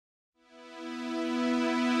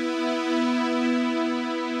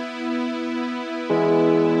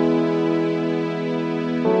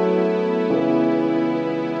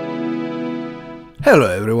Hello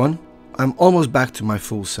everyone, I'm almost back to my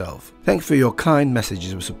full self. Thanks for your kind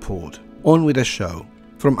messages of support. On with the show.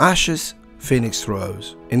 From ashes, Phoenix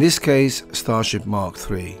rose. In this case, Starship Mark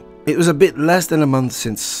III. It was a bit less than a month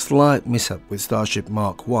since slight mishap with Starship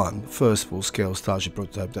Mark I, first full-scale Starship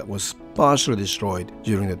prototype that was partially destroyed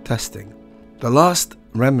during the testing. The last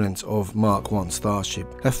remnants of Mark I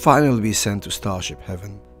Starship have finally been sent to Starship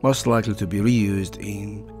Heaven, most likely to be reused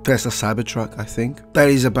in Tesla Cybertruck, I think, that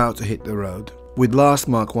is about to hit the road. With last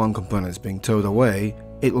Mark I components being towed away,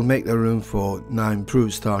 it will make the room for now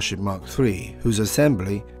improved Starship Mark III, whose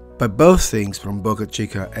assembly, by both things from Boca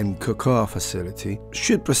Chica and Cocoa facility,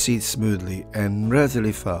 should proceed smoothly and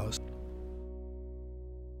relatively fast.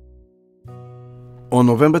 On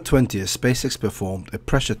November 20th, SpaceX performed a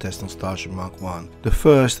pressure test on Starship Mark I, the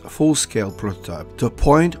first full-scale prototype, to a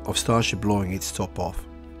point of Starship blowing its top off.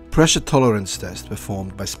 Pressure tolerance test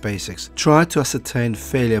performed by SpaceX tried to ascertain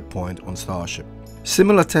failure point on Starship.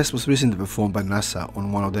 Similar test was recently performed by NASA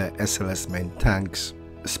on one of their SLS main tanks.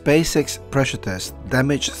 SpaceX pressure test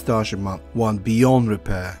damaged Starship Mark I beyond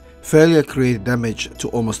repair. Failure created damage to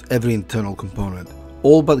almost every internal component,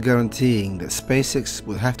 all but guaranteeing that SpaceX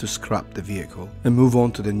would have to scrap the vehicle and move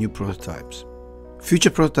on to the new prototypes. Future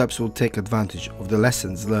prototypes will take advantage of the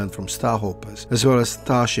lessons learned from Starhoppers as well as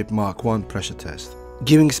Starship Mark I pressure test,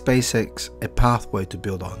 giving SpaceX a pathway to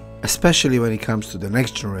build on, especially when it comes to the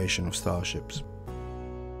next generation of Starships.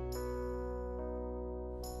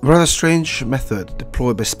 A rather strange method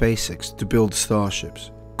deployed by SpaceX to build Starships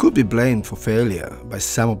could be blamed for failure by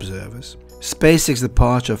some observers. SpaceX's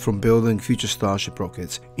departure from building future Starship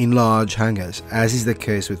rockets in large hangars, as is the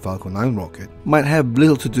case with Falcon 9 rocket, might have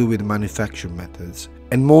little to do with manufacturing methods,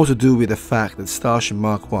 and more to do with the fact that Starship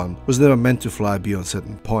Mark I was never meant to fly beyond a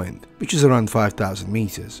certain point, which is around 5,000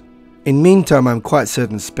 meters. In the meantime, I'm quite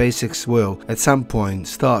certain SpaceX will, at some point,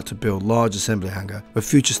 start to build large assembly hangar where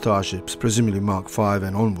future Starships, presumably Mark V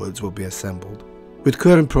and onwards, will be assembled. With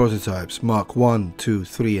current prototypes Mark I, II,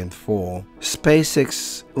 III and IV,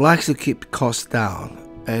 SpaceX likes to keep costs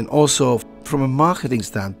down, and also from a marketing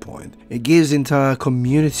standpoint, it gives the entire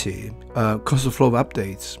community constant flow of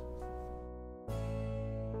updates.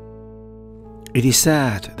 It is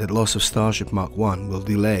sad that loss of Starship Mark I will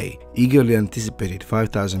delay eagerly anticipated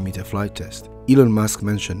 5,000 meter flight test Elon Musk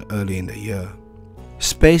mentioned early in the year.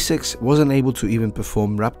 SpaceX wasn't able to even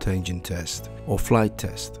perform Raptor engine test or flight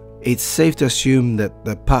test. It's safe to assume that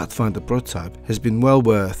the Pathfinder prototype has been well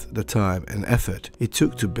worth the time and effort it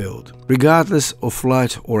took to build. Regardless of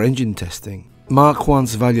flight or engine testing, Mark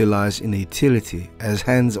I's value lies in the utility as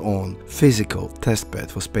hands-on, physical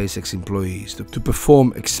testbed for SpaceX employees to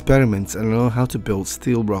perform experiments and learn how to build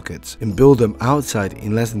steel rockets and build them outside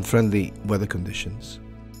in less than friendly weather conditions.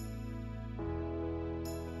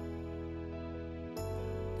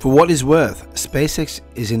 For what is worth, SpaceX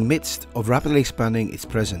is in the midst of rapidly expanding its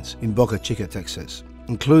presence in Boca Chica, Texas,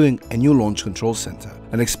 including a new launch control center,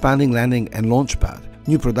 an expanding landing and launch pad,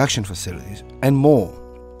 new production facilities, and more,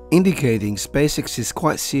 indicating SpaceX is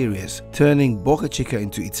quite serious turning Boca Chica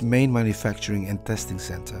into its main manufacturing and testing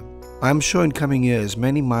center. I am sure in coming years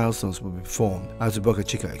many milestones will be performed out of Boca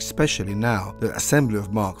Chica, especially now that assembly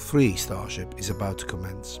of Mark III Starship is about to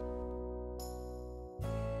commence.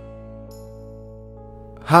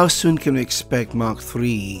 How soon can we expect Mark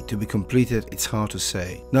III to be completed? It's hard to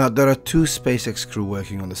say. Now, there are two SpaceX crew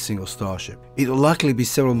working on the single Starship. It will likely be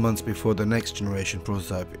several months before the next generation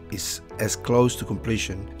prototype is as close to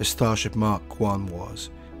completion as Starship Mark I was.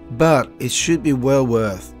 But it should be well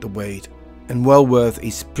worth the wait and well worth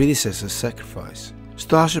its predecessor's sacrifice.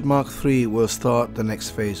 Starship Mark III will start the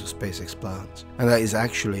next phase of SpaceX plans, and that is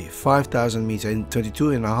actually 5,000 meter and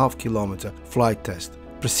 22.5 kilometer flight test,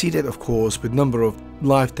 preceded of course with number of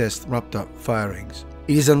live test Raptor firings.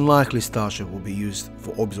 It is unlikely Starship will be used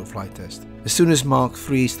for orbital flight test. As soon as Mark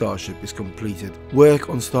III Starship is completed, work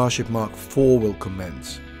on Starship Mark IV will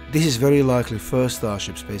commence. This is very likely first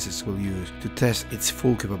Starship SpaceX will use to test its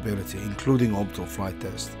full capability, including orbital flight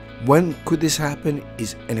test. When could this happen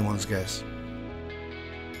is anyone's guess.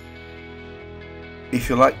 If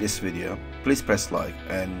you like this video, please press like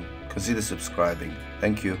and consider subscribing.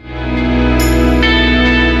 Thank you.